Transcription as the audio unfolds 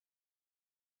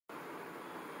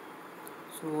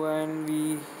So, and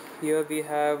here we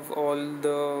have all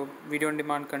the video on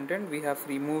demand content. We have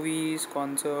free movies,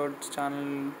 concerts,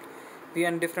 channel, we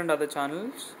and different other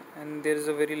channels, and there is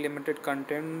a very limited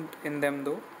content in them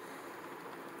though.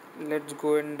 Let's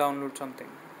go and download something.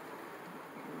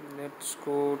 Let's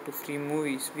go to free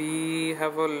movies. We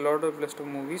have a lot of list of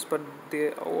movies, but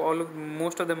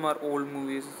most of them are old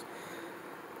movies.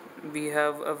 We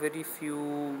have a very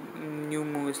few new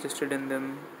movies listed in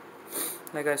them.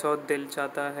 Like I saw Dil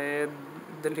Chahta Hai,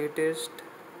 the latest,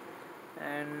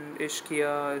 and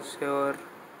Ishqiya is here.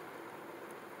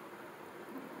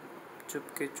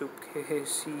 Chupke Chupke,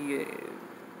 see,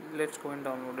 let's go and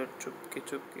download it. Chupke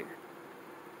Chupke.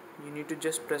 You need to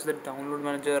just press the download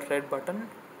manager red button.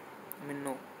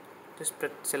 No, just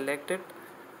select it,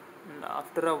 and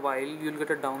after a while you'll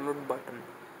get a download button.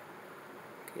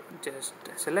 Okay, just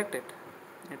select it.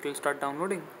 It will start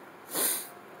downloading.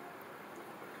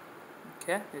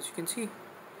 Okay, as you can see,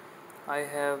 I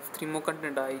have 3 more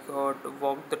content. I got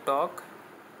Walk the Talk,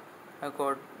 I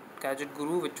got Gadget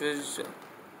Guru, which was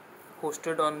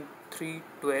hosted on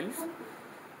 3/12.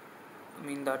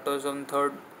 That was on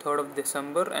 3rd of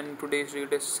December, and today's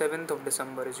date is 7th of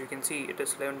December. As you can see, it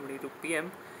is 11:22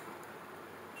 p.m.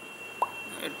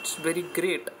 It's very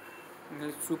great.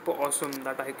 It's super awesome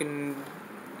that I can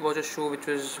watch a show which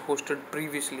was hosted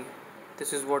previously.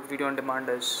 This is what video on demand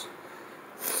is.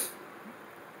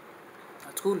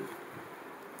 That's cool.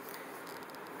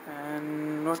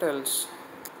 And what else?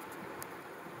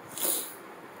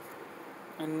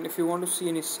 And if you want to see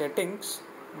any settings,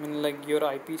 like your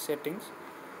IP settings,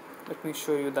 let me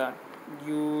show you that.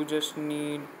 You just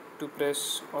need to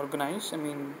press organize.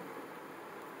 I'll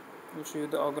show you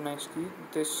the organize key.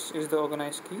 This is the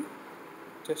organize key.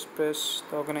 Just press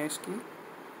the organize key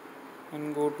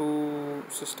and go to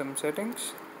system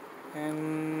settings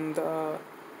and the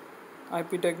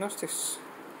IP diagnostics.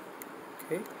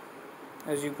 Okay,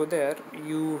 as you go there,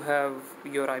 you have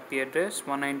your IP address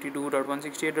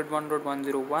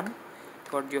 192.168.1.101.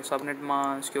 got your subnet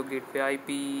mask, your gateway IP,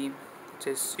 it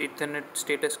says Ethernet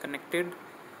status connected,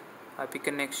 IP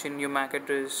connection, your MAC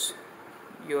address,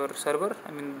 your server,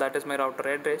 that is my router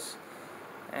address,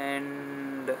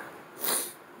 and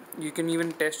you can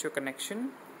even test your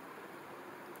connection.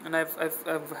 And I've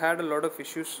had a lot of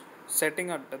issues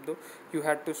setting up that though. You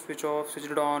had to switch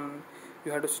it on,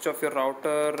 you had to switch off your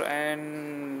router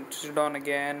and switch it on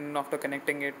again after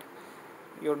connecting it.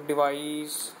 Your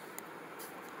device,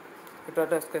 your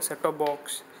Tatasky set-top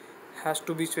box has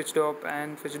to be switched off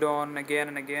and switched on again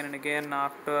and again and again.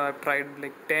 After I've tried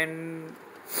like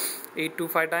 8 to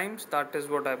 5 times, that is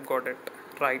what I've got it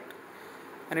right.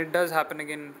 And it does happen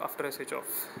again after a switch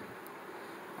off.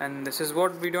 And this is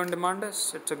what video on demand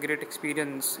is. It's a great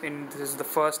experience. This is the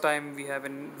first time we have a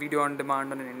video on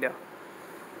demand in India.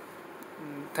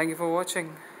 Thank you for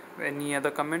watching. Any other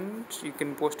comments, you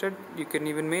can post it. You can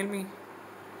even mail me.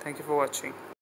 Thank you for watching.